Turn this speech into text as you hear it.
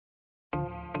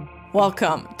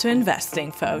Welcome to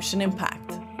Investing for Ocean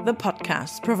Impact, the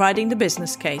podcast providing the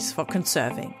business case for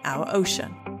conserving our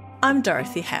ocean. I'm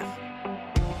Dorothy Heff.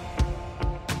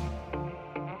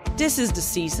 This is the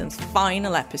season's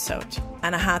final episode,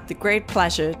 and I had the great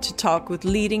pleasure to talk with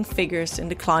leading figures in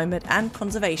the climate and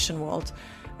conservation world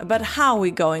about how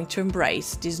we're going to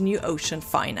embrace these new ocean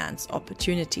finance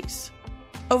opportunities.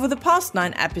 Over the past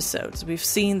 9 episodes, we've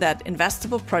seen that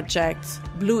investable projects,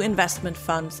 blue investment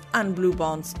funds, and blue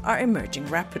bonds are emerging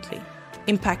rapidly.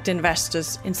 Impact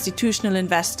investors, institutional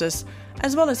investors,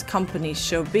 as well as companies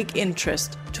show big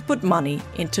interest to put money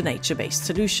into nature-based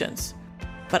solutions.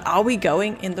 But are we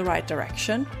going in the right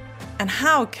direction? And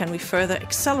how can we further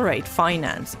accelerate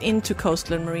finance into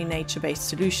coastal and marine nature-based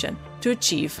solutions to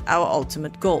achieve our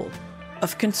ultimate goal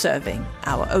of conserving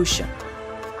our ocean?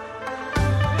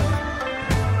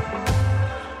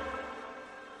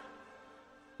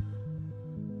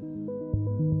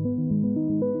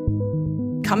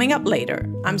 Coming up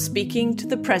later, I'm speaking to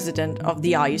the president of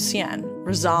the IUCN,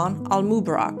 Razan Al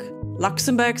Mubarak,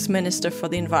 Luxembourg's Minister for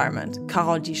the Environment,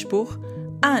 Carole Dieschbuch,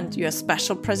 and US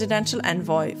Special Presidential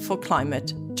Envoy for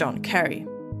Climate, John Kerry.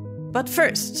 But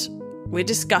first, we're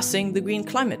discussing the Green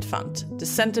Climate Fund, the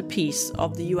centerpiece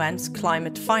of the UN's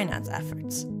climate finance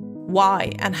efforts.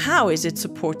 Why and how is it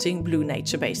supporting blue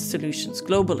nature-based solutions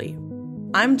globally?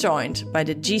 I'm joined by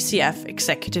the GCF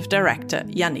Executive Director,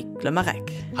 Yannick Le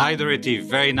Marec. Hi, Dorothy.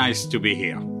 Very nice to be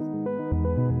here.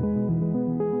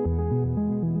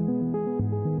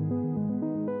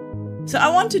 So I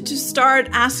wanted to start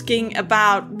asking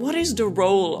about what is the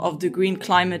role of the Green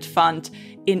Climate Fund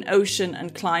in ocean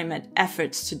and climate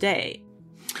efforts today?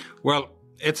 Well,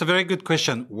 it's a very good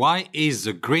question. Why is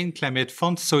the Green Climate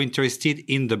Fund so interested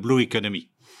in the blue economy?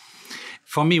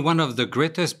 For me, one of the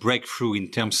greatest breakthroughs in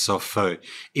terms of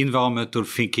environmental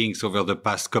thinking over the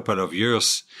past couple of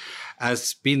years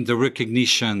has been the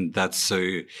recognition that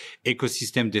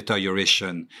ecosystem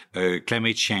deterioration,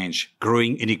 climate change,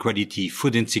 growing inequality,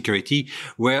 food insecurity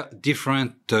were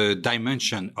different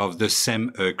dimensions of the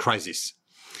same crisis.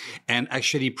 And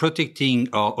actually protecting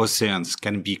our oceans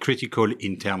can be critical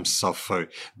in terms of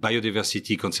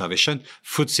biodiversity conservation,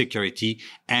 food security,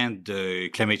 and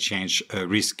climate change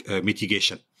risk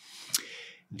mitigation.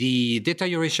 The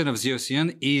deterioration of the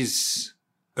ocean is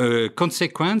a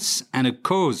consequence and a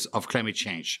cause of climate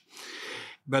change.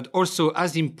 But also,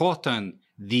 as important,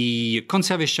 the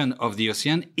conservation of the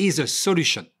ocean is a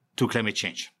solution to climate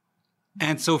change.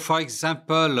 And so, for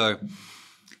example,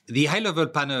 the high-level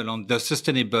panel on the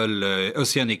sustainable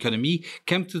ocean economy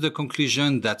came to the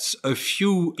conclusion that a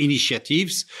few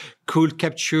initiatives could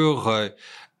capture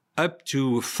up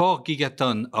to 4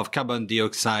 gigatons of carbon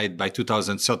dioxide by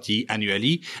 2030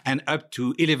 annually and up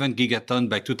to 11 gigatons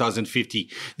by 2050.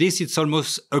 This is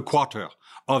almost a quarter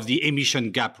of the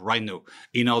emission gap right now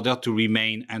in order to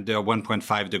remain under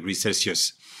 1.5 degrees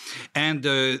Celsius. And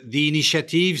the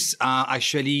initiatives are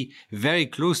actually very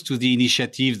close to the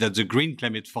initiative that the Green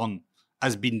Climate Fund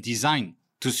has been designed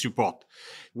to support.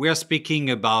 We are speaking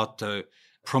about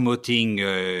promoting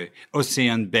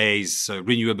ocean-based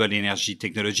renewable energy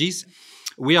technologies.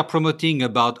 We are promoting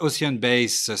about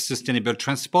ocean-based sustainable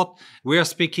transport. We are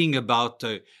speaking about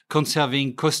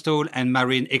conserving coastal and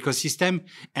marine ecosystem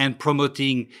and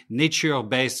promoting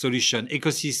nature-based solution,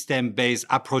 ecosystem-based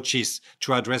approaches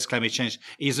to address climate change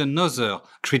is another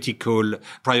critical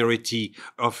priority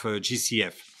of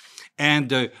GCF.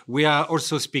 And we are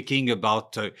also speaking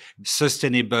about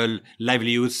sustainable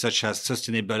livelihoods such as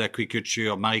sustainable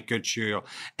agriculture, mariculture,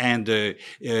 and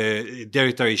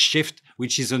territory shift,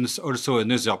 which is also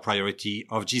another priority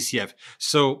of GCF.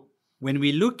 So when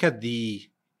we look at the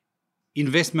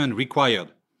investment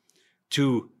required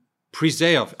to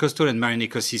preserve coastal and marine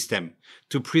ecosystem,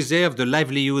 to preserve the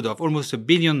livelihood of almost 1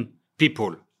 billion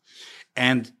people,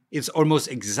 and it's almost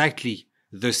exactly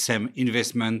the same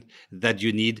investment that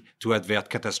you need to avert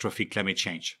catastrophic climate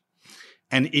change.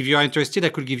 And if you are interested, I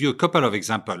could give you a couple of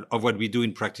examples of what we do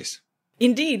in practice.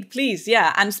 Indeed, please.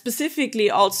 Yeah. And specifically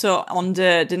also on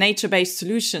the nature-based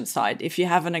solution side, if you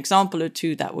have an example or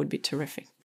two, that would be terrific.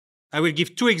 I will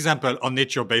give 2 examples on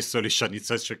nature-based solution in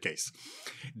such a case.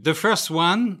 The first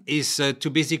one is to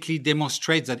basically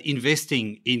demonstrate that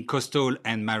investing in coastal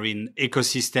and marine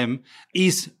ecosystem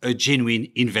is a genuine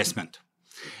investment.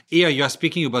 Here you are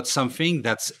speaking about something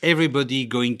that everybody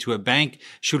going to a bank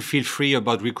should feel free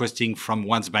about requesting from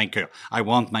one's banker. I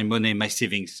want my money, my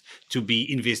savings to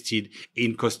be invested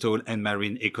in coastal and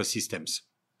marine ecosystems.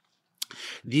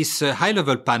 This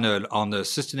high-level panel on a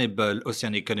sustainable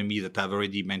ocean economy that I've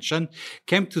already mentioned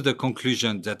came to the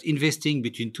conclusion that investing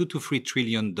between $2 to $3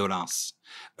 trillion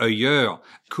a year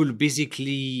could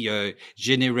basically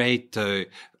generate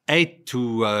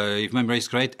if memory is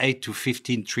correct, $8 to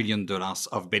 $15 trillion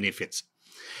of benefits.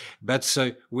 But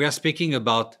we are speaking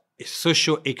about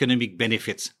socio-economic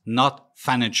benefits, not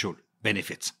financial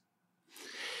benefits.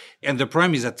 And the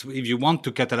problem is that if you want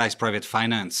to catalyze private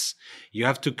finance, you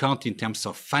have to count in terms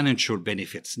of financial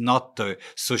benefits, not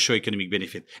socio-economic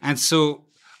benefit. And so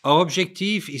our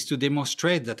objective is to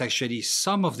demonstrate that actually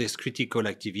some of these critical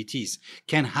activities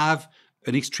can have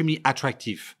an extremely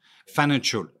attractive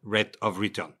financial rate of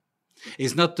return.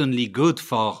 It's not only good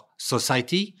for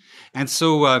society. And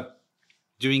so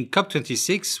during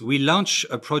COP26, we launched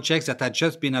a project that had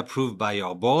just been approved by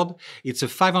our board. It's a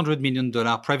 $500 million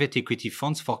private equity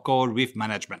funds for coral reef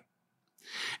management.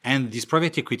 And these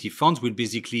private equity funds will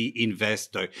basically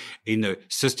invest in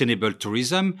sustainable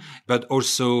tourism, but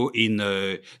also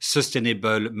in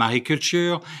sustainable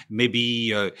mariculture,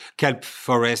 maybe kelp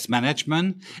forest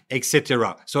management,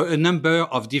 etc. So a number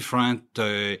of different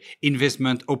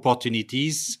investment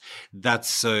opportunities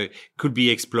that could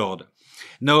be explored.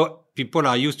 Now, people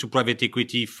are used to private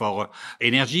equity for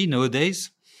energy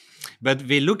nowadays, but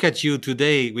they look at you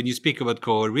today when you speak about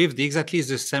coral reef exactly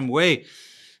the same way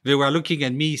they were looking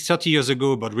at me 30 years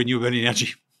ago about renewable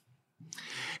energy.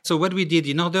 So what we did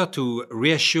in order to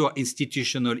reassure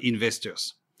institutional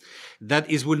investors that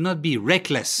it will not be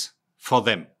reckless for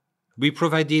them, we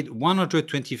provided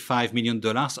 $125 million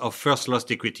of first loss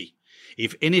equity.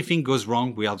 If anything goes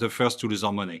wrong, we are the first to lose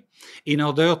our money. In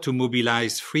order to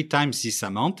mobilize 3 times this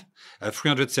amount,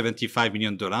 $375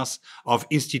 million of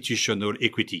institutional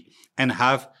equity, and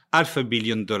have $500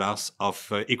 million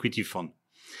of equity fund.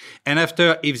 And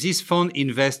after, if this fund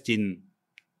invests in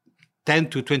 10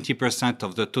 to 20%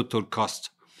 of the total cost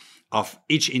of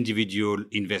each individual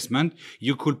investment,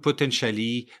 you could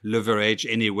potentially leverage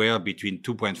anywhere between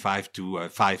 $2.5 to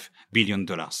 $5 billion.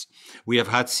 We have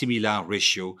had similar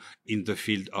ratio in the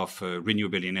field of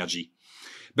renewable energy.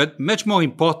 But much more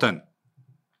important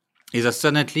is that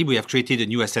suddenly we have created a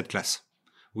new asset class.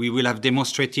 We will have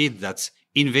demonstrated that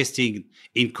investing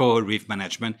in coral reef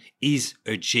management is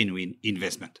a genuine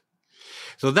investment.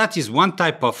 So that is one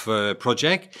type of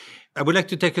project. I would like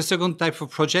to take a second type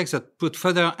of projects that put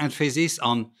further emphasis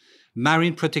on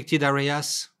marine protected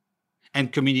areas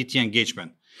and community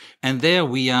engagement. And there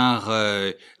we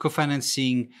are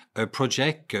co-financing a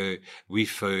project with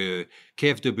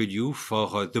KfW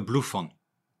for the Blue Fund.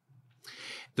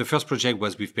 The first project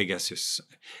was with Pegasus.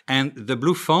 And the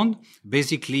Blue Fund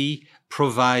basically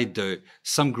provide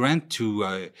some grant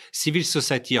to civil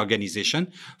society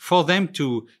organization for them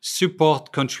to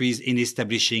support countries in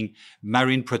establishing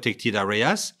marine protected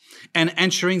areas and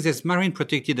ensuring that marine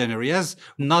protected areas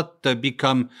not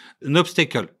become an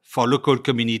obstacle for local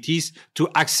communities to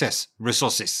access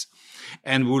resources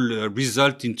and will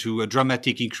result into a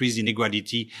dramatic increase in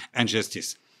equality and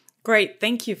justice. Great,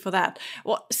 thank you for that.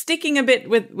 Well, sticking a bit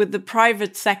with the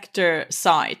private sector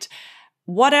side,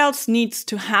 what else needs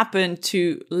to happen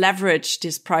to leverage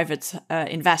this private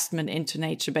investment into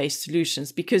nature-based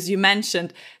solutions? Because you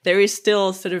mentioned there is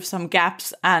still sort of some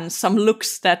gaps and some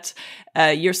looks that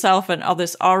yourself and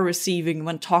others are receiving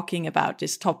when talking about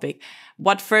this topic.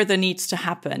 What further needs to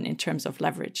happen in terms of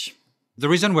leverage? The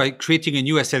reason why creating a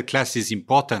new asset class is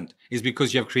important is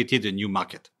because you have created a new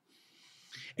market.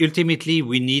 Ultimately,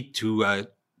 we need to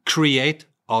create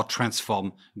or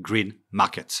transform green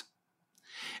markets.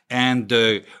 And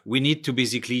we need to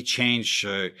basically change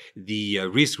the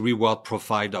risk-reward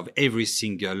profile of every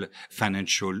single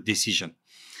financial decision.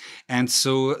 And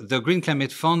so the Green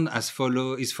Climate Fund is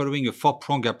following a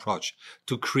 4-pronged approach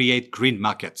to create green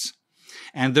markets.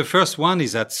 And the first one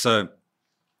is that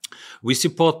we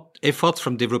support efforts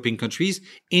from developing countries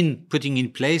in putting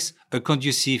in place a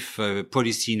conducive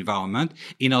policy environment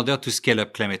in order to scale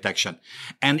up climate action.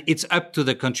 And it's up to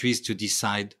the countries to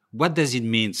decide what does it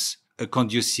mean a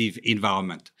conducive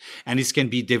environment. And this can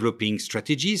be developing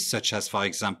strategies such as, for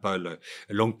example,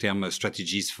 long-term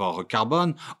strategies for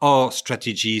carbon or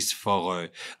strategies for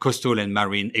coastal and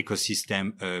marine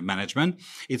ecosystem management.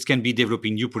 It can be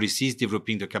developing new policies,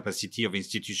 developing the capacity of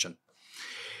institutions.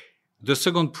 The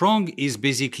second prong is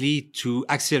basically to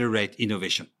accelerate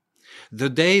innovation. The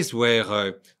days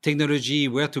where technology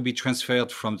were to be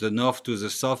transferred from the north to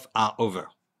the south are over.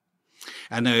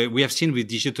 And we have seen with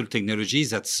digital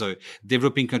technologies that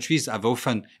developing countries have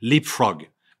often leapfrogged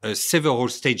several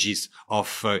stages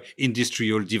of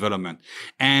industrial development.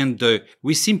 And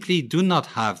we simply do not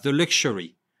have the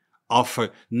luxury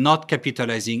of not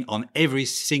capitalizing on every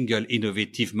single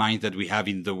innovative mind that we have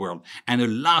in the world. And a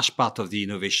large part of the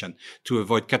innovation to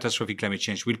avoid catastrophic climate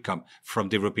change will come from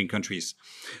developing countries.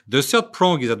 The third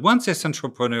prong is that once as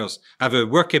entrepreneurs have a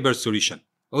workable solution,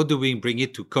 how do we bring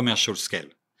it to commercial scale?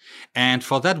 And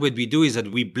for that, what we do is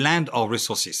that we blend our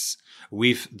resources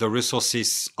with the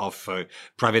resources of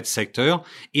private sector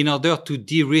in order to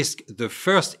de-risk the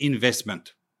first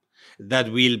investment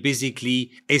that will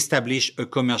basically establish a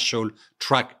commercial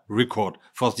track record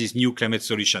for this new climate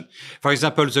solution. For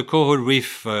example, the Coral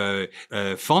Reef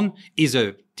Fund is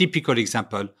a typical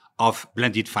example of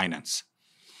blended finance.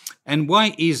 And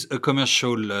why is a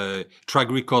commercial track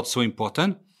record so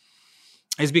important?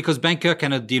 It's because bankers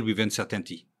cannot deal with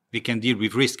uncertainty. They can deal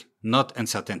with risk, not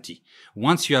uncertainty.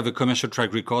 Once you have a commercial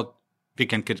track record, they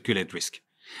can calculate risk.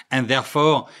 And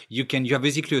therefore, you have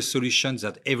basically a solution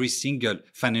that every single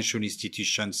financial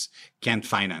institutions can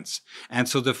finance. And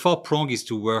so the fourth prong is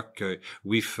to work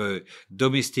with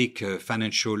domestic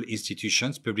financial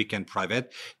institutions, public and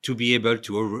private, to be able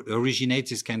to originate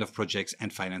this kind of projects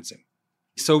and finance them.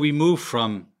 So we move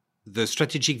from the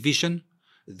strategic vision,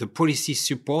 the policy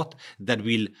support that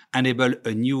will enable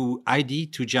a new idea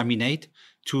to germinate,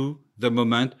 to the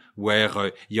moment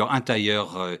where your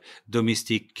entire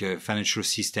domestic financial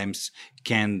systems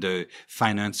can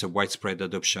finance a widespread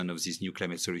adoption of this new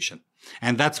climate solution.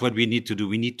 And that's what we need to do.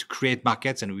 We need to create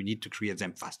markets, and we need to create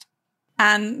them fast.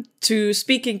 And to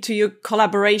speaking to your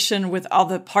collaboration with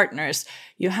other partners,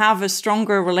 you have a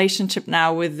stronger relationship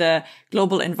now with the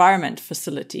Global Environment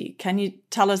Facility. Can you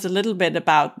tell us a little bit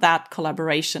about that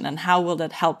collaboration and how will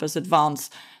that help us advance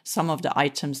some of the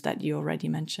items that you already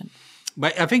mentioned?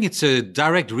 But I think it's a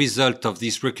direct result of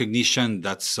this recognition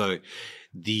that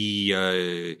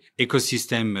the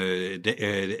ecosystem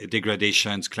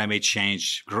degradations, climate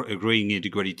change, growing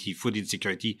inequality, food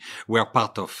insecurity were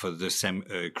part of the same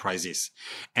crisis.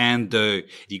 And the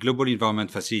Global Environment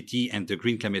Facility and the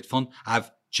Green Climate Fund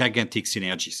have gigantic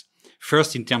synergies.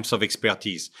 First, in terms of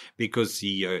expertise, because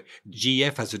the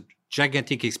GEF has a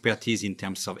gigantic expertise in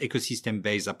terms of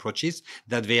ecosystem-based approaches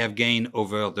that they have gained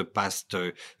over the past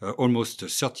almost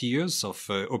 30 years of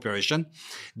operation.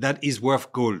 That is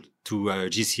worth gold to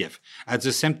GCF. At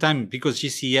the same time, because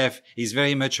GCF is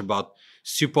very much about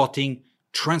supporting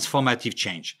transformative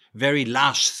change, very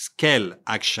large-scale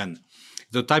action,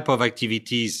 the type of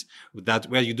activities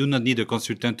where you do not need a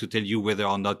consultant to tell you whether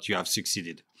or not you have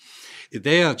succeeded.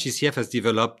 There, GCF has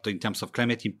developed, in terms of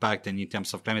climate impact and in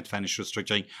terms of climate financial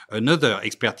structuring, another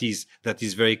expertise that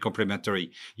is very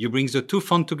complementary. You bring the two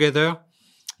funds together,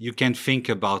 you can think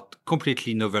about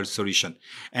completely novel solution.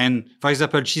 And for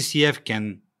example, GCF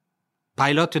can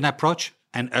pilot an approach,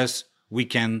 and us, we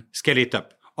can scale it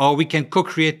up. Or we can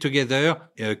co-create together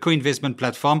a co-investment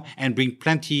platform and bring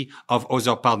plenty of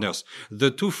other partners. The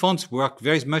two funds work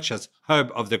very much as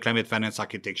hub of the climate finance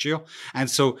architecture. And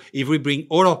so if we bring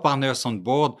all our partners on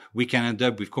board, we can end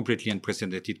up with completely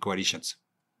unprecedented coalitions.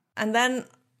 And then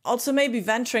also maybe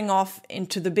venturing off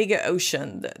into the bigger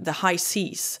ocean, the high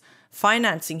seas.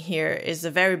 Financing here is a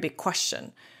very big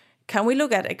question. Can we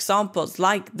look at examples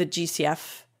like the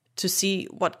GCF to see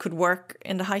what could work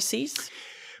in the high seas?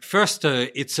 First,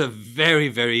 it's a very,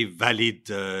 very valid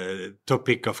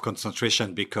topic of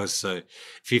concentration because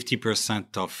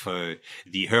 50% of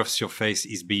the Earth's surface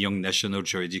is beyond national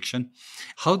jurisdiction.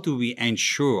 How do we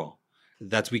ensure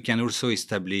that we can also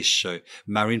establish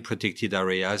marine protected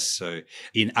areas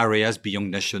in areas beyond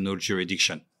national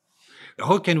jurisdiction?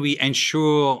 How can we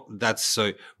ensure that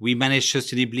we manage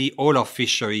sustainably all our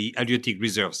fishery halieutic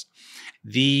reserves?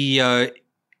 The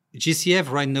GCF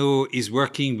right now is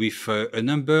working with a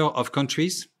number of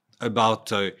countries about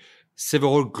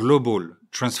several global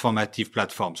transformative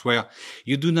platforms where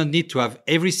you do not need to have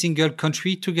every single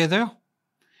country together.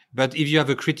 But if you have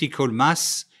a critical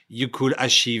mass, you could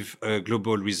achieve a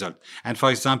global result. And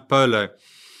for example,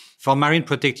 for marine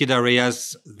protected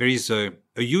areas, there is a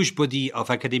huge body of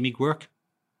academic work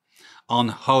on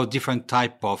how different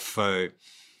type of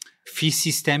fee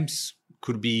systems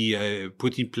could be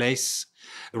put in place.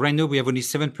 Right now, we have only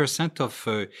 7%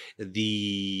 of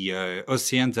the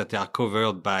oceans that are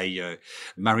covered by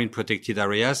marine protected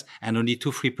areas and only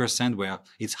 2-3% where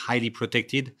it's highly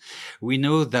protected. We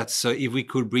know that if we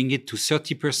could bring it to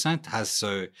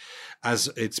 30% as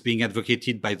it's being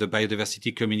advocated by the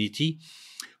biodiversity community,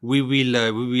 we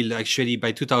will actually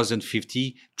by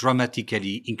 2050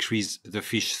 dramatically increase the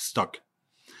fish stock.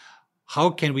 How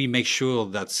can we make sure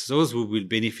that those who will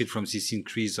benefit from this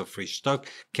increase of fish stock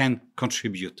can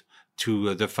contribute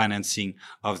to the financing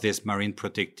of these marine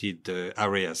protected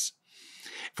areas?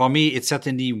 For me, it's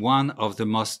certainly one of the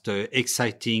most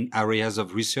exciting areas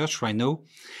of research right now.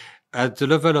 At the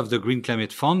level of the Green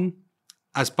Climate Fund,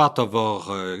 as part of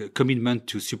our commitment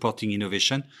to supporting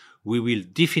innovation, we will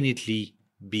definitely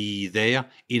be there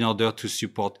in order to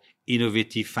support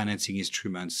innovative financing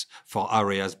instruments for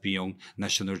areas beyond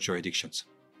national jurisdictions.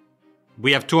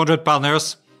 We have 200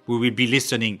 partners. We will be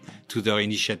listening to their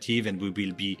initiative and we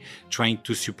will be trying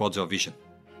to support their vision.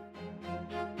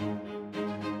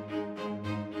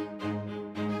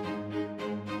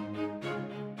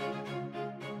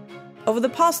 Over the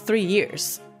past 3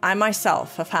 years, I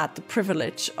myself have had the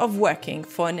privilege of working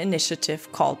for an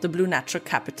initiative called the Blue Natural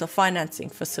Capital Financing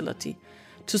Facility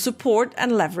to support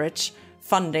and leverage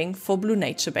funding for blue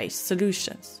nature-based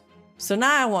solutions. So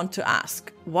now I want to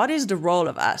ask, what is the role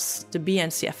of us, the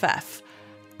BNCFF,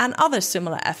 and other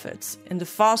similar efforts in the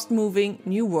fast-moving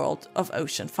new world of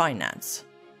ocean finance?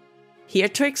 Here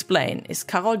to explain is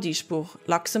Carole Dieschbuch,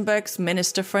 Luxembourg's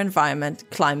Minister for Environment,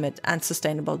 Climate and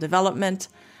Sustainable Development,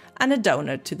 and a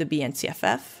donor to the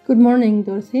BNCFF. Good morning,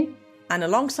 Dorothy. And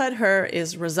alongside her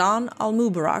is Razan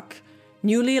Al-Mubarak,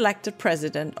 newly elected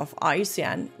president of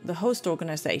IUCN, the host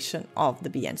organization of the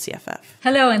BNCFF.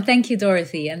 Hello, and thank you,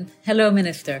 Dorothy, and hello,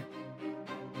 Minister.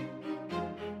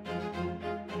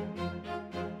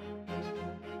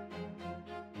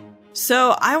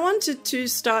 So I wanted to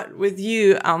start with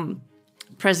you,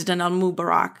 President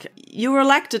Al-Mubarak. You were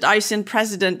elected IUCN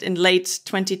president in late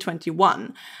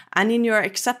 2021, and in your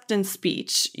acceptance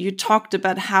speech, you talked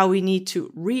about how we need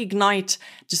to reignite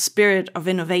the spirit of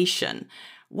innovation.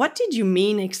 What did you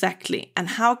mean exactly, and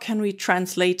how can we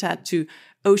translate that to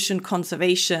ocean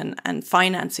conservation and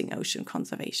financing ocean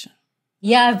conservation?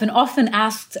 Yeah, I've been often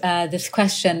asked this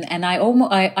question, and I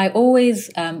always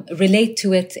relate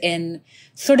to it in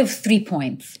sort of 3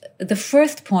 points. The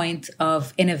first point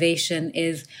of innovation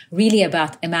is really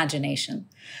about imagination.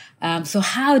 So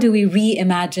how do we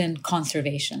reimagine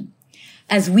conservation?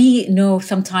 As we know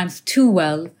sometimes too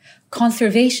well,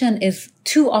 conservation is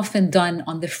too often done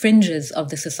on the fringes of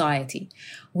the society.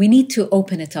 We need to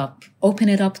open it up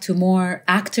to more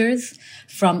actors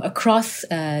from across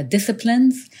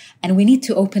disciplines, and we need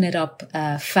to open it up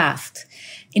fast,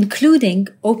 including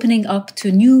opening up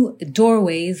to new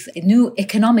doorways, new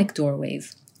economic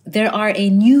doorways. There are a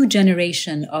new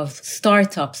generation of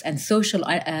startups and social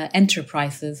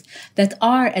enterprises that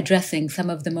are addressing some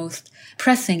of the most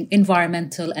pressing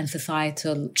environmental and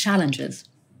societal challenges.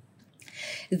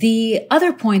 The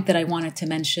other point that I wanted to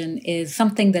mention is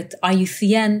something that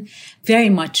IUCN very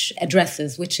much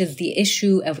addresses, which is the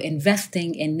issue of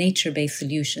investing in nature-based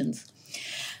solutions.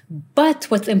 But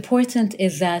what's important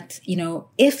is that,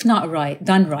 if not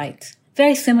done right,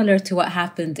 very similar to what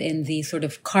happened in the sort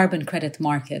of carbon credit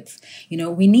markets,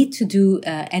 we need to do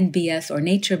NBS or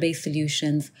nature-based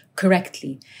solutions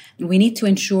correctly. We need to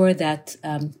ensure that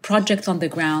projects on the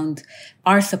ground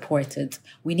are supported.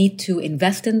 We need to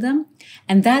invest in them.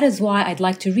 And that is why I'd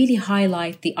like to really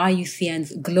highlight the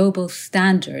IUCN's global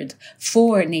standard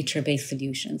for nature-based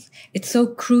solutions. It's so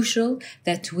crucial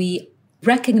that we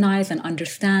recognize and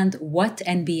understand what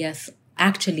NBS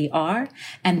actually are,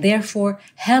 and therefore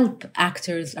help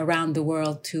actors around the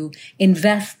world to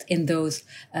invest in those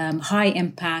high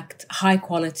impact, high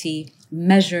quality,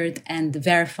 measured and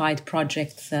verified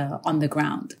projects on the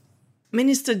ground.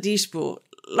 Minister Dieschbuch,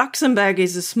 Luxembourg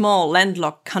is a small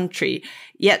landlocked country,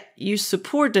 yet you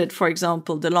supported, for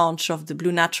example, the launch of the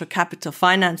Blue Natural Capital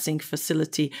Financing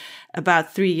Facility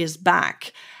about 3 years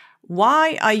back.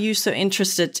 Why are you so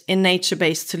interested in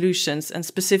nature-based solutions and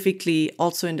specifically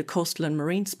also in the coastal and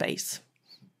marine space?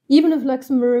 Even if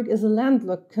Luxembourg is a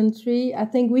landlocked country, I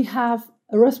think we have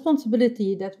a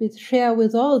responsibility that we share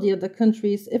with all the other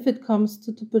countries if it comes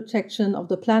to the protection of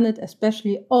the planet,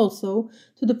 especially also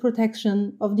to the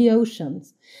protection of the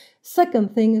oceans.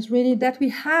 Second thing is really that we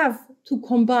have to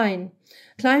combine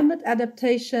climate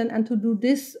adaptation and to do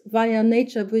this via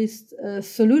nature-based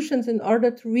solutions in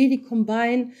order to really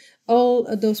combine all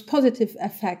those positive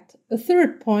effects. A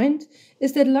third point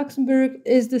is that Luxembourg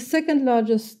is the second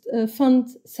largest fund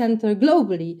center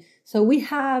globally. So we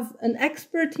have an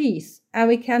expertise and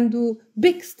we can do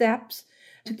big steps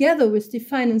together with the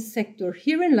finance sector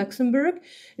here in Luxembourg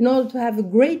in order to have a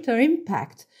greater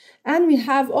impact. And we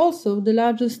have also the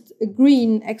largest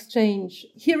green exchange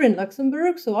here in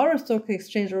Luxembourg. So our stock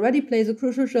exchange already plays a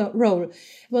crucial role.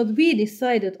 What we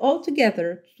decided all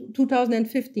together,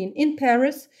 2015 in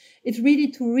Paris, is really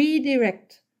to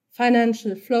redirect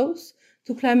financial flows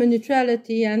to climate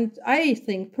neutrality. And I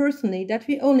think personally that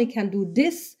we only can do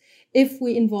this if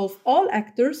we involve all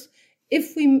actors,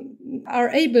 if we are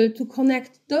able to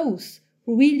connect those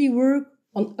who really work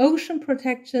on ocean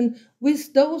protection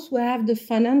with those who have the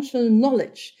financial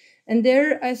knowledge. And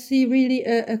there I see really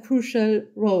a crucial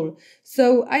role.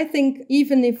 So I think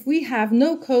even if we have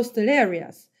no coastal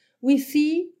areas, we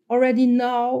see already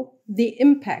now the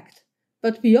impact,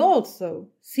 but we also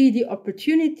see the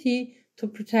opportunity to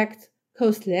protect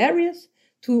coastal areas,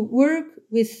 to work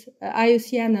with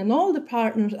IUCN and all the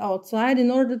partners outside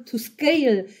in order to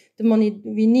scale the money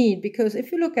we need. Because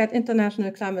if you look at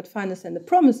international climate finance and the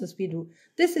promises we do,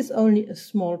 this is only a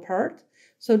small part.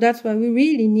 So that's why we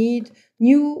really need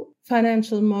new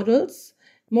financial models,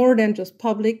 more than just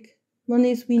public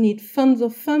monies. We need funds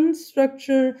of funds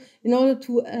structure in order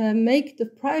to make the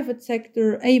private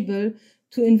sector able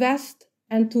to invest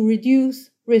and to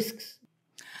reduce risks.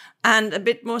 And a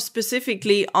bit more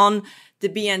specifically on the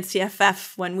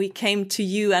BNCFF, when we came to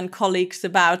you and colleagues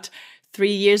about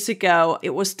 3 years ago,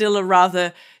 it was still a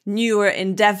rather newer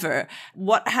endeavor.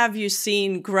 What have you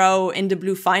seen grow in the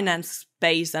blue finance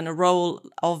space and a role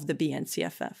of the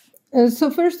BNCFF? So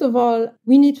first of all,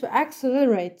 we need to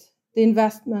accelerate the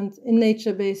investment in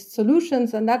nature-based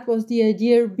solutions. And that was the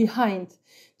idea behind,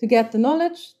 to get the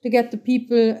knowledge, to get the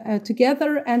people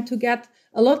together, and to get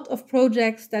a lot of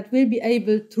projects that will be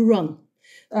able to run,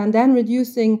 and then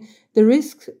reducing the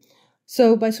risk.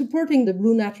 So by supporting the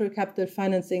Blue Natural Capital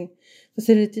Financing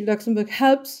Facility, Luxembourg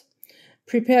helps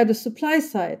prepare the supply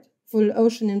side for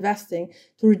ocean investing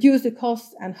to reduce the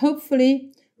costs and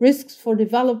hopefully risks for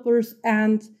developers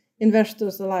and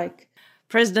investors alike.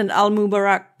 President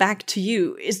Al-Mubarak, back to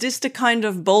you. Is this the kind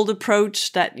of bold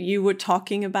approach that you were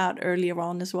talking about earlier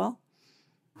on as well?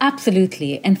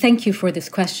 Absolutely. And thank you for this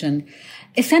question.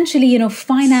 Essentially,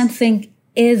 financing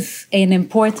is an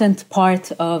important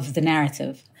part of the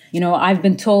narrative. I've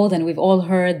been told, and we've all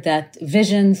heard, that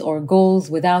visions or goals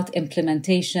without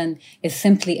implementation is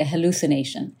simply a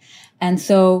hallucination. And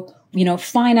so,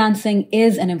 financing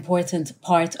is an important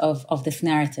part of this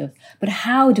narrative. But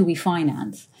how do we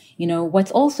finance?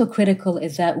 What's also critical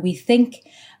is that we think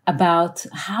about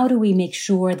how do we make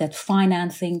sure that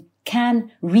financing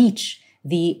can reach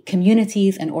the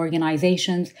communities and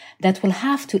organizations that will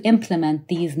have to implement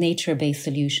these nature-based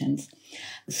solutions.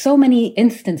 So many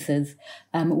instances,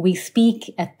 we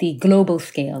speak at the global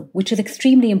scale, which is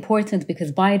extremely important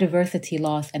because biodiversity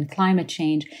loss and climate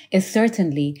change is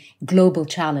certainly global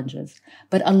challenges.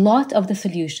 But a lot of the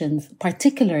solutions,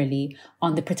 particularly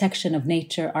on the protection of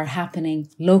nature, are happening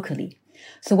locally.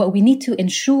 So what we need to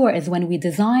ensure is when we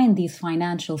design these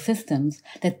financial systems,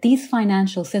 that these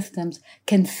financial systems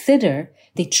consider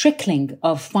the trickling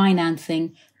of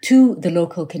financing to the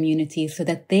local communities so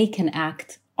that they can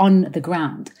act on the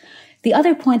ground. The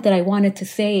other point that I wanted to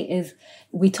say is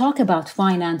we talk about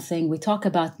financing, we talk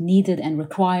about needed and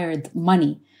required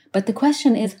money, but the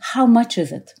question is, how much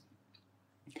is it?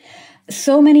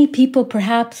 So many people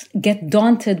perhaps get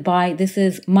daunted by this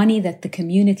is money that the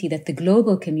community, that the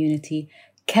global community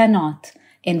cannot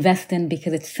invest in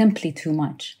because it's simply too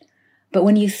much. But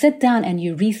when you sit down and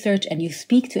you research and you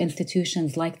speak to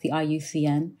institutions like the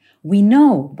IUCN, we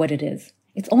know what it is.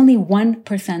 It's only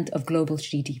 1% of global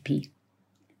GDP.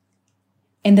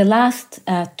 In the last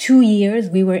 2 years,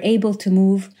 we were able to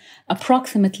move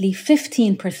approximately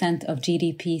 15% of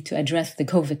GDP to address the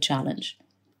COVID challenge.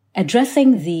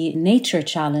 Addressing the nature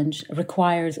challenge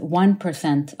requires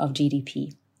 1% of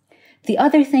GDP. The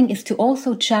other thing is to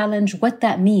also challenge what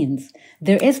that means.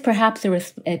 There is perhaps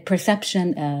a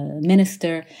perception,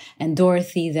 Minister and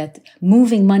Dorothy, that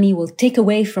moving money will take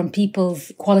away from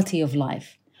people's quality of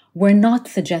life. We're not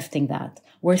suggesting that.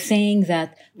 We're saying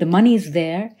that the money is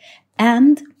there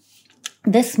and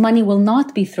this money will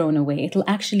not be thrown away. It will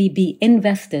actually be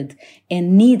invested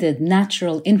in needed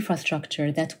natural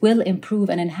infrastructure that will improve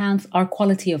and enhance our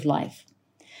quality of life.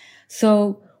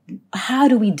 So how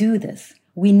do we do this?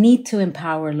 We need to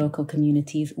empower local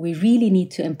communities. We really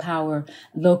need to empower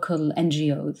local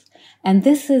NGOs. And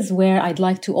this is where I'd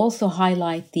like to also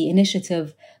highlight the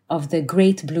initiative of the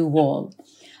Great Blue Wall.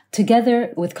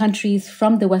 Together with countries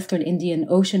from the Western Indian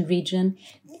Ocean region,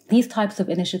 these types of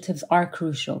initiatives are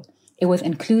crucial. It was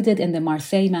included in the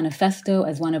Marseille Manifesto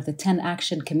as one of the 10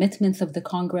 action commitments of the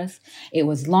Congress. It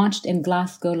was launched in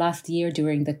Glasgow last year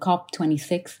during the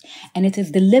COP26, and it is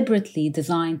deliberately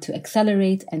designed to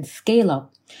accelerate and scale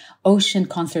up ocean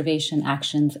conservation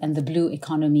actions and the blue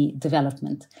economy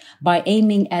development by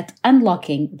aiming at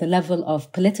unlocking the level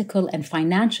of political and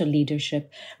financial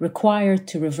leadership required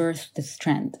to reverse this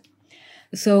trend.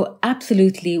 So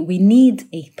absolutely, we need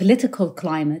a political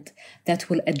climate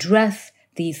that will address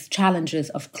these challenges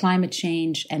of climate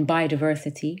change and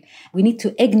biodiversity. We need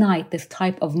to ignite this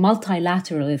type of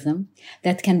multilateralism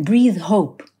that can breathe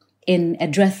hope in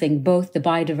addressing both the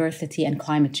biodiversity and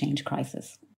climate change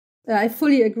crisis? I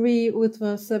fully agree with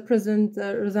what President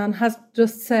Rozan has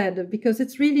just said, because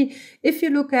it's really, if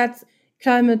you look at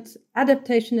climate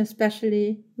adaptation,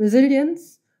 especially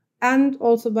resilience, and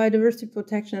also biodiversity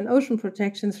protection and ocean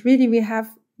protections, really we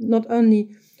have not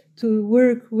only to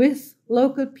work with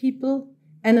local people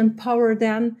and empower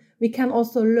them, we can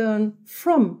also learn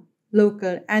from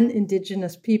local and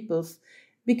indigenous peoples.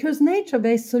 Because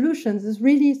nature-based solutions is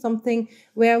really something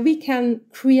where we can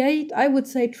create, I would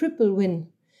say, triple win.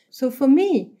 So for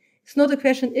me, it's not a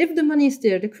question if the money is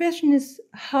there. The question is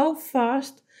how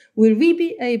fast will we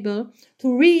be able to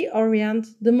reorient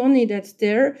the money that's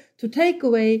there, to take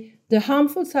away the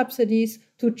harmful subsidies,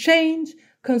 to change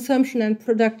consumption and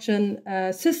production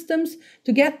systems,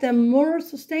 to get them more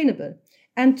sustainable,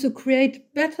 and to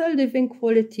create better living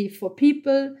quality for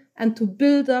people, and to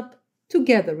build up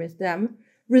together with them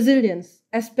resilience,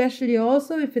 especially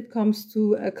also if it comes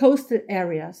to coastal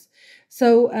areas.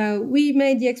 So we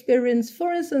made the experience,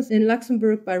 for instance, in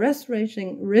Luxembourg by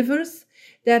restoring rivers,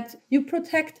 that you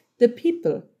protect the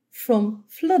people from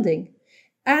flooding.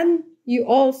 And you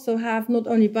also have not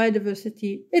only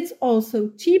biodiversity, it's also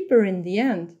cheaper in the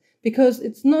end, because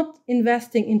it's not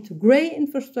investing into grey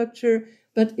infrastructure,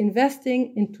 but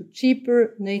investing into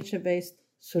cheaper nature-based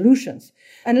solutions.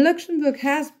 And Luxembourg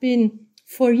has been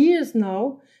for years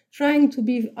now trying to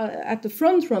be at the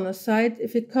front runner side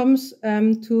if it comes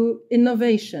to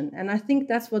innovation. And I think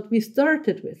that's what we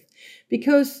started with.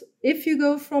 Because if you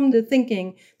go from the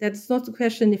thinking that it's not the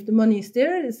question if the money is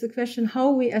there, it's the question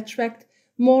how we attract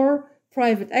more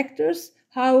private actors,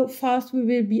 how fast we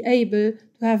will be able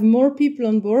to have more people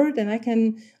on board. And I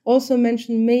can also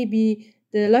mention maybe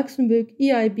the Luxembourg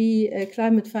EIB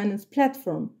Climate Finance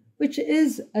Platform, which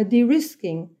is a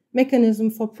de-risking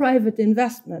mechanism for private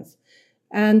investments.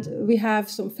 And we have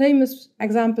some famous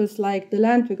examples like the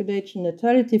Land Regulation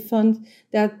Neutrality Fund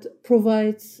that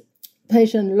provides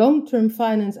patient long-term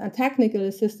finance and technical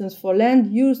assistance for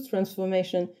land use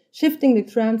transformation, shifting the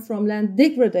trend from land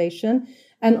degradation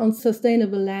and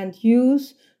unsustainable land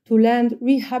use to land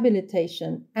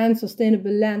rehabilitation and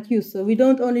sustainable land use. So we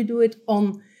don't only do it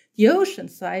on the ocean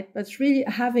side, but it's really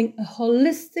having a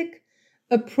holistic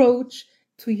approach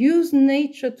to use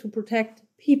nature to protect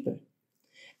people,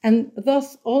 and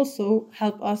thus also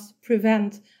help us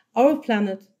prevent our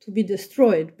planet to be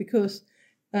destroyed, because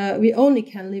we only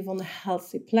can live on a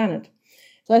healthy planet.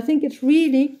 So I think it's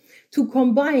really to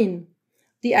combine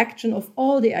the action of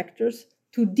all the actors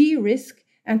to de-risk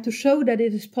and to show that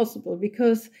it is possible,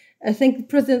 because I think the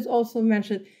President also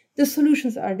mentioned the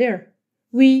solutions are there.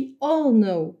 We all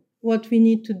know what we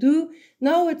need to do.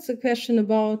 Now it's a question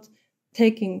about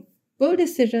taking bold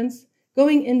decisions,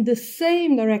 going in the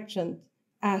same direction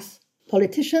as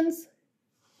politicians,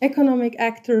 economic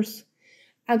actors,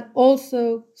 and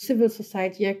also civil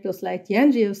society actors like the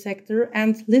NGO sector,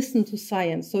 and listen to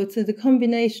science. So it's the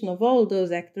combination of all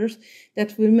those actors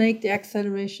that will make the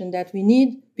acceleration that we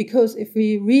need, because if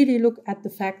we really look at the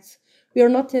facts, we are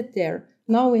not yet there.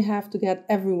 Now we have to get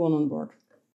everyone on board.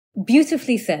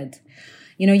 Beautifully said.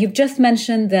 You've just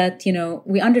mentioned that,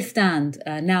 we understand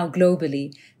now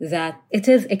globally that it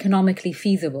is economically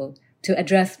feasible to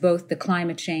address both the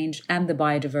climate change and the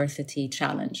biodiversity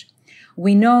challenge.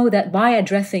 We know that by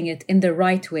addressing it in the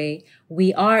right way,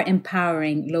 we are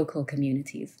empowering local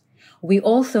communities. We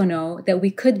also know that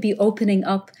we could be opening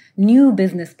up new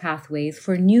business pathways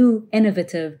for new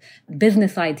innovative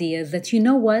business ideas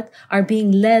that, are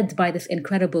being led by this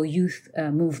incredible youth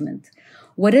movement.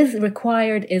 What is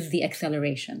required is the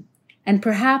acceleration. And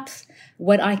perhaps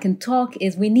what I can talk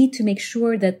is we need to make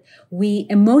sure that we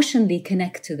emotionally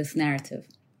connect to this narrative.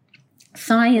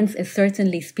 Science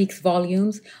certainly speaks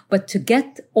volumes, but to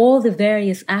get all the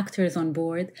various actors on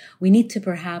board, we need to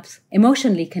perhaps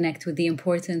emotionally connect with the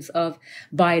importance of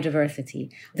biodiversity,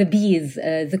 the bees,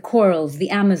 the corals, the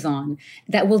Amazon,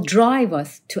 that will drive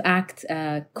us to act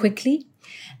quickly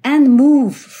and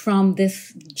move from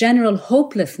this general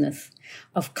hopelessness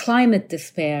of climate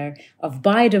despair, of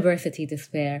biodiversity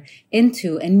despair,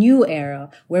 into a new era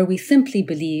where we simply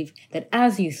believe that,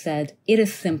 as you said, it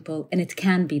is simple and it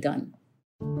can be done.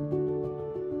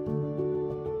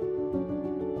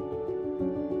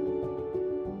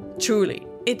 Truly,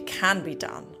 it can be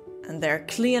done, and there are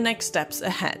clear next steps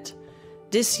ahead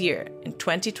this year in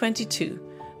 2022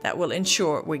 that will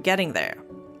ensure we're getting there.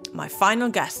 My final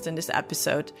guest in this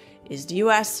episode is the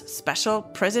US Special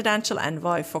Presidential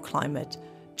Envoy for Climate,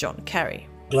 John Kerry.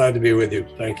 Glad to be with you.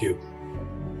 Thank you.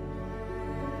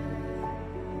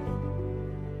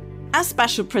 As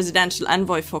Special Presidential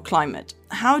Envoy for Climate,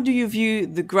 how do you view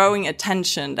the growing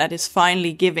attention that is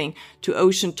finally giving to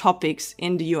ocean topics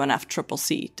in the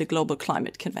UNFCCC, the Global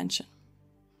Climate Convention?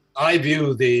 I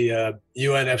view the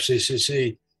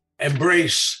UNFCCC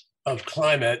embrace of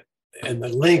climate and the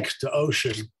link to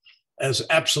ocean as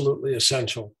absolutely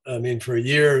essential. I mean, for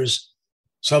years,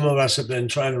 some of us have been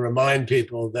trying to remind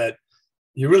people that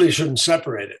you really shouldn't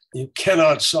separate it. You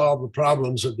cannot solve the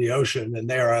problems of the ocean, and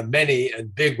there are many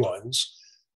and big ones,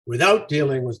 without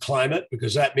dealing with climate,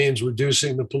 because that means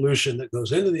reducing the pollution that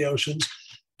goes into the oceans.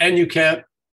 And you can't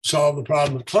solve the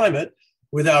problem of climate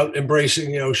without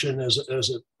embracing the ocean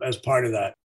as part of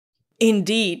that.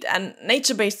 Indeed, and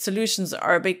nature-based solutions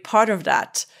are a big part of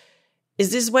that.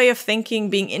 Is this way of thinking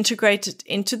being integrated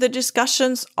into the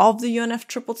discussions of the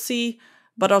UNFCCC,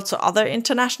 but also other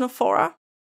international fora?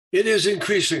 It is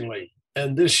increasingly.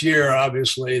 And this year,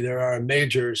 obviously, there are a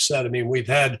major set. I mean, we've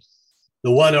had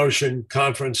the One Ocean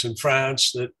conference in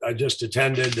France that I just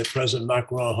attended, that President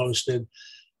Macron hosted.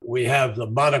 We have the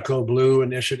Monaco Blue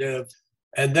Initiative.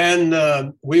 And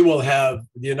then we will have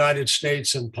the United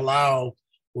States and Palau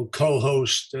will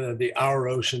co-host the Our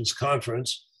Oceans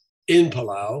Conference in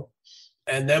Palau.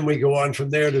 And then we go on from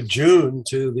there to June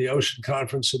to the Ocean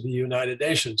Conference of the United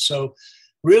Nations. So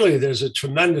really, there's a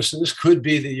tremendous, and this could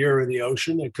be the year of the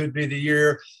ocean. It could be the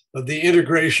year of the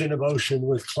integration of ocean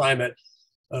with climate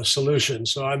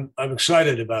solutions. So I'm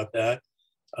excited about that.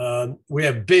 We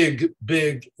have big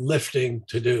lifting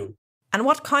to do. And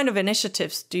what kind of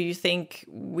initiatives do you think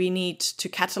we need to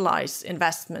catalyze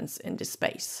investments in this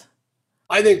space?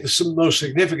 I think the most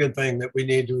significant thing that we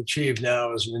need to achieve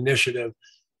now as an initiative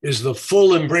is the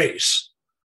full embrace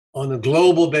on a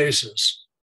global basis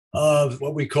of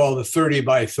what we call the 30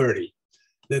 by 30,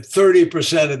 that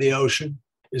 30% of the ocean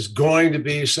is going to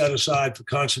be set aside for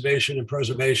conservation and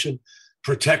preservation,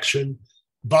 protection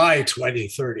by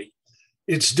 2030.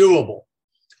 It's doable.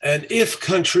 And if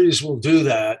countries will do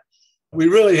that, we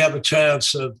really have a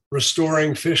chance of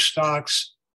restoring fish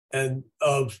stocks and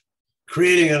of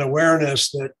creating an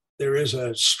awareness that there is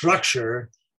a structure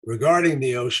regarding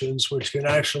the oceans which can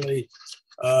actually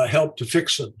help to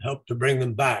fix them, help to bring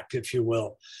them back, if you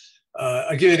will.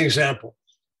 I'll give you an example.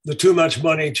 The too much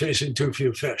money chasing too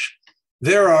few fish.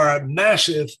 There are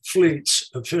massive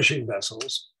fleets of fishing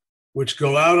vessels which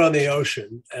go out on the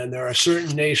ocean, and there are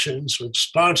certain nations which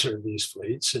sponsor these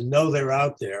fleets and know they're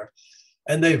out there,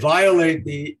 and they violate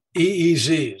the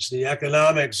EEZs, the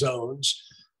economic zones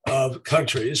of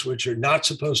countries, which are not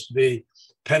supposed to be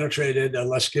penetrated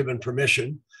unless given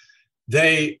permission.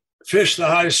 They fish the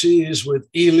high seas with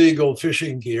illegal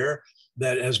fishing gear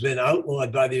that has been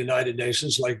outlawed by the United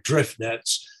Nations, like drift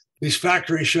nets. These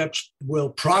factory ships will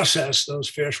process those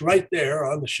fish right there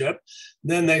on the ship.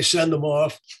 Then they send them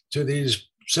off to these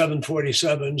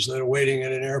 747s that are waiting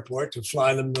at an airport to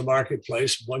fly them to the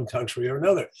marketplace, one country or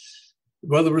another.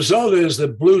 Well, the result is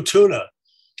that blue tuna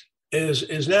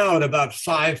is now at about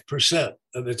 5%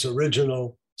 of its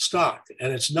original stock,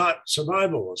 and it's not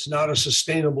survivable. It's not a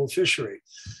sustainable fishery.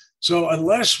 So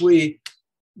unless we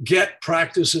get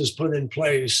practices put in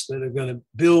place that are going to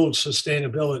build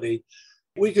sustainability,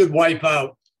 we could wipe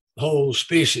out whole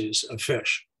species of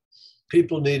fish.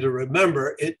 People need to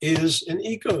remember it is an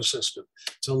ecosystem.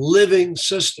 It's a living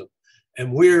system,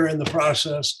 and we're in the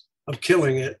process of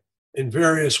killing it in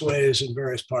various ways in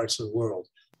various parts of the world.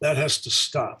 That has to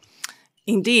stop.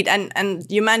 Indeed. And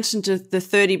you mentioned the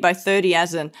 30 by 30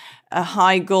 as a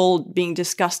high goal being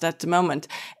discussed at the moment.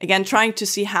 Again, trying to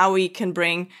see how we can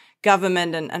bring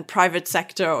government and private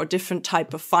sector or different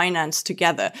type of finance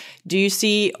together. Do you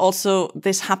see also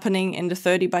this happening in the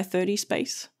 30 by 30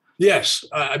 space? Yes.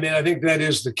 I mean, I think that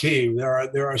is the key.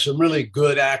 There are some really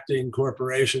good acting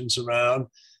corporations around,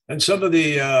 and some of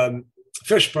the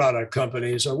fish product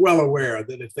companies are well aware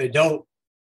that if they don't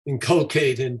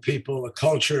inculcate in people a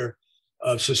culture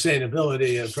of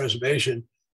sustainability and preservation,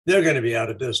 they're going to be out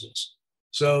of business.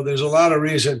 So there's a lot of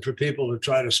reason for people to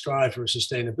try to strive for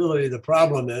sustainability. The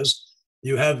problem is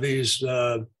you have these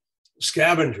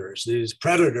scavengers, these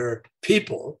predator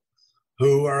people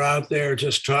who are out there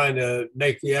just trying to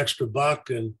make the extra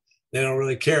buck, and they don't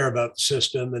really care about the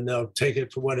system, and they'll take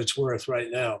it for what it's worth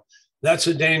right now. That's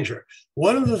a danger.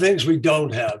 One of the things we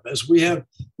don't have is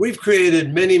we've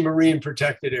created many marine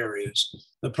protected areas.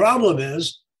 The problem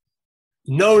is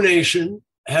no nation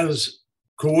has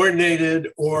coordinated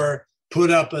or put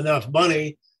up enough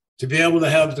money to be able to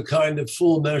have the kind of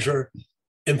full measure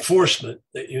enforcement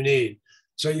that you need.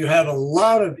 So you have a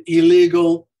lot of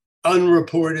illegal,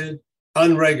 unreported,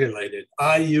 unregulated,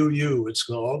 IUU it's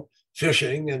called,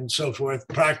 fishing and so forth,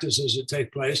 practices that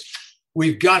take place.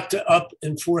 we've got to up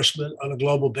enforcement on a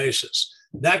global basis.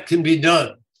 That can be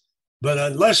done. But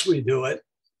unless we do it,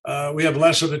 we have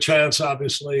less of a chance,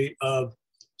 obviously, of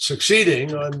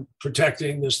succeeding on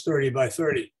protecting this 30 by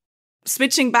 30.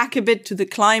 Switching back a bit to the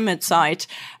climate side,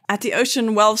 at the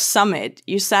Ocean Wealth Summit,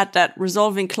 you said that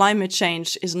resolving climate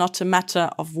change is not a matter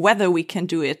of whether we can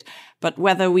do it, but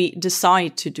whether we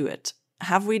decide to do it.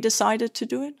 Have we decided to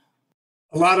do it?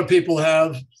 A lot of people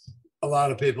have, a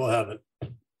lot of people haven't.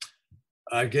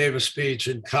 I gave a speech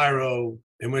in Cairo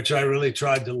in which I really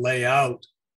tried to lay out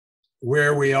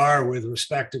where we are with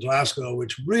respect to Glasgow,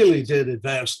 which really did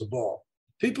advance the ball.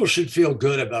 People should feel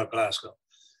good about Glasgow.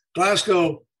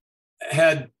 Glasgow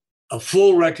had a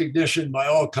full recognition by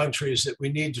all countries that we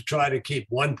need to try to keep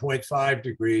 1.5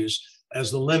 degrees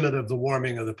as the limit of the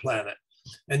warming of the planet.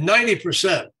 And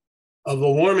 90% of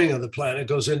the warming of the planet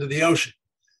goes into the ocean.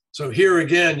 So here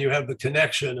again, you have the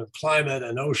connection of climate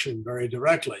and ocean very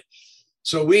directly.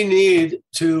 So we need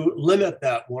to limit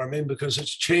that warming because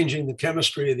it's changing the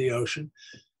chemistry of the ocean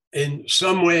in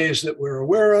some ways that we're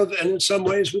aware of, and in some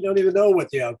ways we don't even know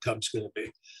what the outcome's going to be.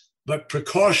 But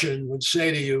precaution would say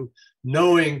to you,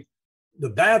 knowing the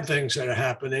bad things that are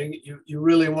happening, you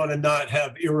really want to not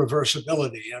have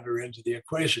irreversibility enter into the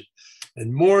equation.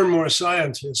 And more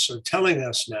scientists are telling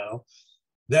us now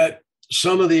that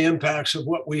some of the impacts of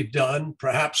what we've done,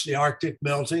 perhaps the Arctic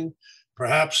melting,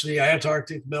 perhaps the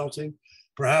Antarctic melting,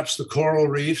 perhaps the coral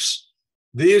reefs,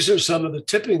 these are some of the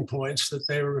tipping points that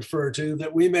they refer to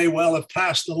that we may well have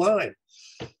passed the line.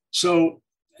 So,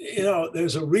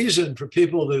 there's a reason for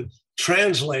people to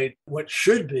translate what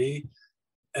should be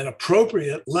an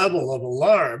appropriate level of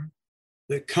alarm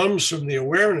that comes from the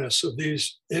awareness of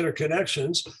these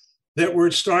interconnections, that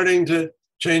we're starting to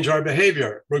change our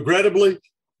behavior. Regrettably,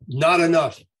 not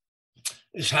enough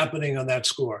is happening on that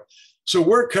score. So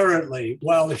we're currently,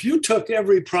 if you took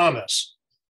every promise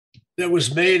that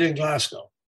was made in Glasgow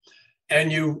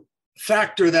and you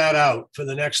factor that out for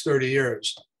the next 30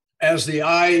 years, as the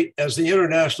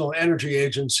International Energy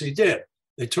Agency did,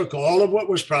 they took all of what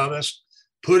was promised,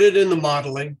 put it in the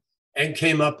modeling, and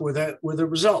came up with a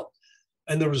result.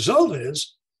 And the result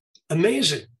is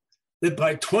amazing, that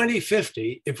by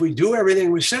 2050, if we do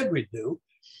everything we said we'd do,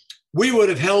 we would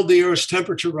have held the Earth's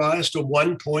temperature rise to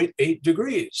 1.8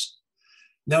 degrees.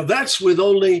 Now that's with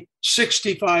only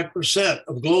 65%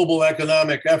 of global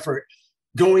economic effort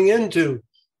going into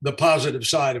the positive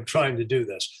side of trying to do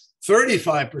this.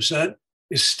 35%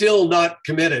 is still not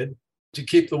committed to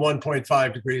keep the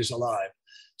 1.5 degrees alive.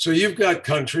 So you've got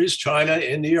countries, China,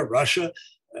 India, Russia,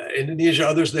 Indonesia,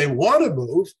 others, they want to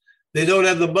move. They don't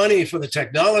have the money for the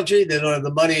technology. They don't have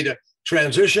the money to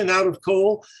transition out of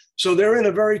coal. So they're in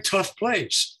a very tough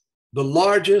place. The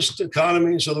largest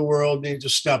economies of the world need to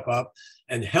step up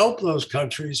and help those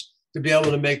countries to be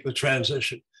able to make the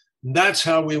transition. And that's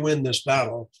how we win this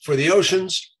battle for the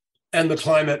oceans and the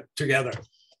climate together.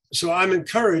 So I'm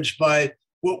encouraged by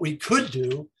what we could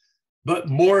do, but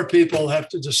more people have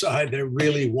to decide they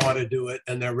really want to do it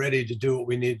and they're ready to do what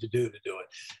we need to do it.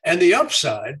 And the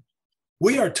upside,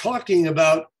 we are talking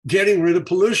about getting rid of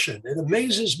pollution. It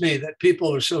amazes me that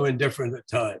people are so indifferent at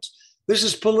times. This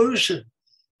is pollution.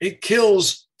 It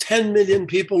kills 10 million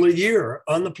people a year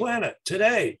on the planet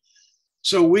today.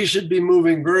 So we should be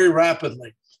moving very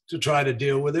rapidly to try to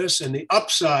deal with this. And the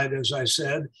upside, as I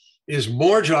said, is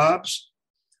more jobs,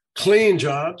 clean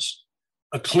jobs,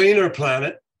 a cleaner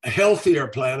planet, a healthier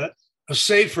planet, a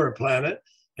safer planet.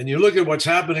 And you look at what's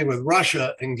happening with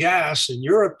Russia and gas in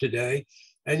Europe today,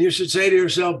 and you should say to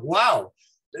yourself, wow,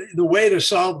 the way to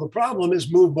solve the problem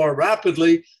is move more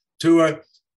rapidly to a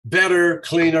better,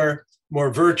 cleaner,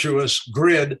 more virtuous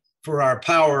grid for our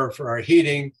power, for our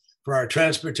heating, for our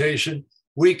transportation.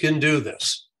 We can do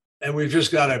this. And we've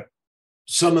just got to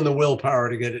summon the willpower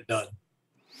to get it done.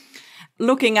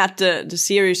 Looking at the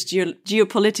serious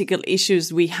geopolitical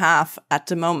issues we have at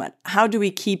the moment, how do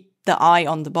we keep the eye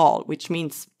on the ball, which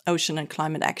means ocean and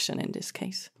climate action in this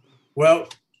case? Well,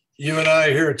 you and I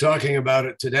are here talking about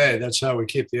it today. That's how we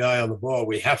keep the eye on the ball.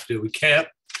 We have to. We can't.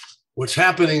 What's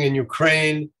happening in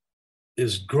Ukraine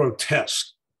is grotesque,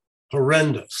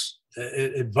 horrendous.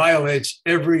 It violates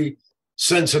every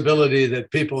sensibility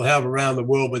that people have around the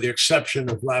world, with the exception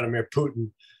of Vladimir Putin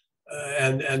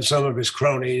and some of his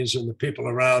cronies and the people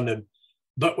around him.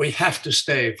 But we have to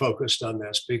stay focused on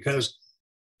this because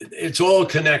it's all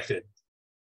connected.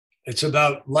 It's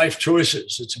about life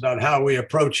choices. It's about how we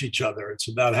approach each other. It's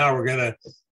about how we're going to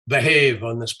behave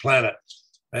on this planet.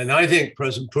 And I think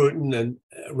President Putin and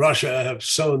Russia have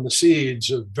sown the seeds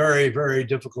of very, very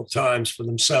difficult times for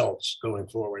themselves going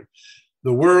forward.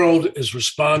 The world is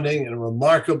responding in a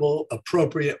remarkable,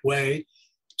 appropriate way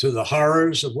to the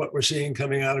horrors of what we're seeing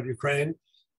coming out of Ukraine.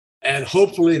 And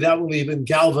hopefully that will even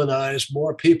galvanize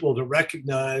more people to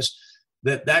recognize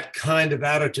that that kind of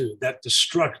attitude, that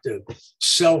destructive,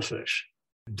 selfish,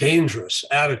 dangerous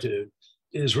attitude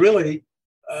is really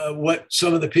what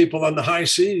some of the people on the high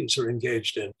seas are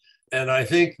engaged in. And I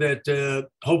think that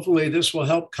hopefully this will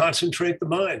help concentrate the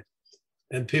mind,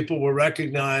 and people will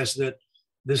recognize that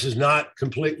this is not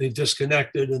completely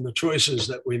disconnected in the choices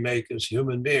that we make as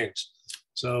human beings.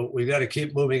 So we got to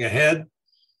keep moving ahead.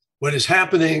 What is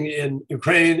happening in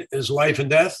Ukraine is life and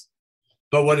death,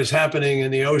 but what is happening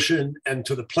in the ocean and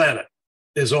to the planet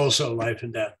is also life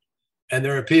and death. And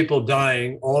there are people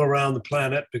dying all around the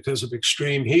planet because of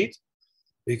extreme heat,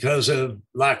 because of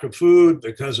lack of food,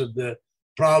 because of the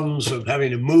problems of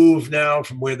having to move now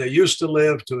from where they used to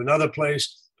live to another place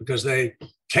because they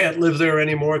can't live there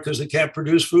anymore because they can't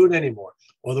produce food anymore,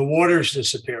 or the water's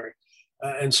disappearing,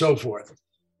 and so forth.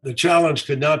 The challenge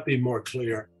could not be more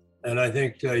clear. And I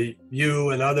think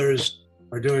you and others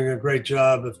are doing a great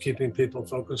job of keeping people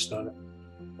focused on it.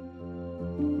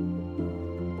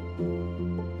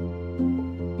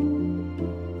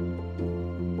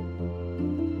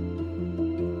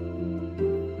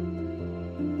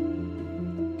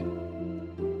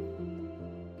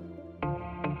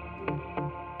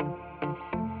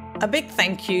 A big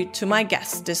thank you to my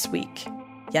guests this week,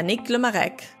 Yannick Le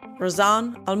Marec,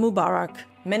 Rozan Al-Mubarak,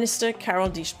 Minister Carol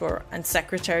Dieschboer and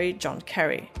Secretary John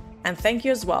Kerry. And thank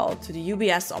you as well to the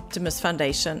UBS Optimus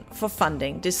Foundation for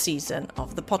funding this season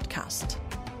of the podcast.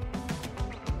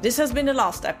 This has been the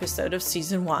last episode of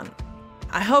Season 1.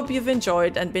 I hope you've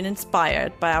enjoyed and been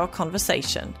inspired by our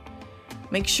conversation.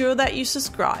 Make sure that you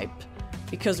subscribe,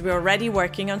 because we're already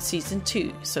working on Season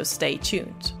 2, so stay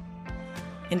tuned.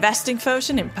 Investing for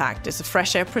Ocean Impact is a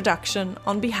Fresh Air production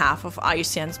on behalf of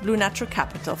IUCN's Blue Natural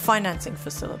Capital financing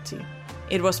facility.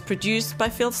 It was produced by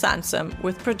Phil Sansom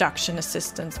with production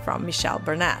assistance from Michelle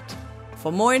Burnett.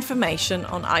 For more information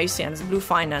on IUCN's Blue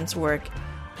Finance work,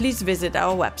 please visit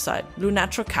our website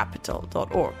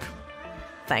bluenaturalcapital.org.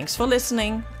 Thanks for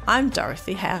listening. I'm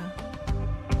Dorothy Hare.